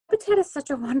Habitat is such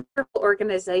a wonderful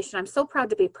organization. I'm so proud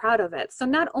to be proud of it. So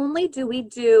not only do we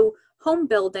do home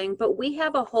building, but we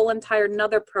have a whole entire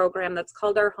another program that's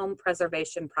called our Home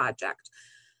Preservation Project.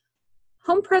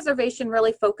 Home preservation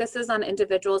really focuses on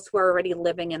individuals who are already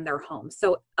living in their homes.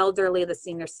 So elderly, the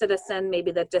senior citizen,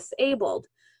 maybe the disabled.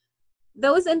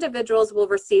 Those individuals will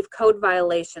receive code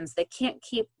violations. They can't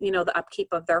keep, the upkeep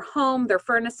of their home, their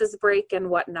furnaces break and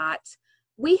whatnot.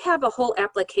 We have a whole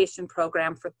application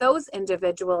program for those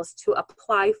individuals to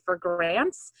apply for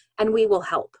grants, and we will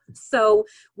help. So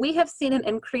we have seen an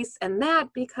increase in that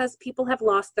because people have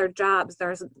lost their jobs.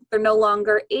 They're no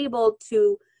longer able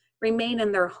to remain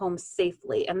in their home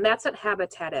safely. And that's what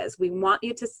Habitat is. We want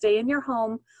you to stay in your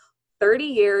home 30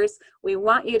 years. We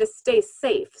want you to stay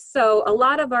safe. So a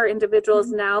lot of our individuals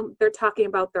now, they're talking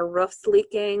about their roofs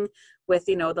leaking with,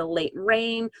 the late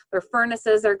rain, their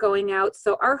furnaces are going out.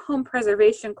 So our home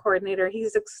preservation coordinator,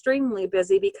 he's extremely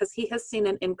busy because he has seen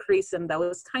an increase in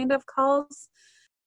those kind of calls.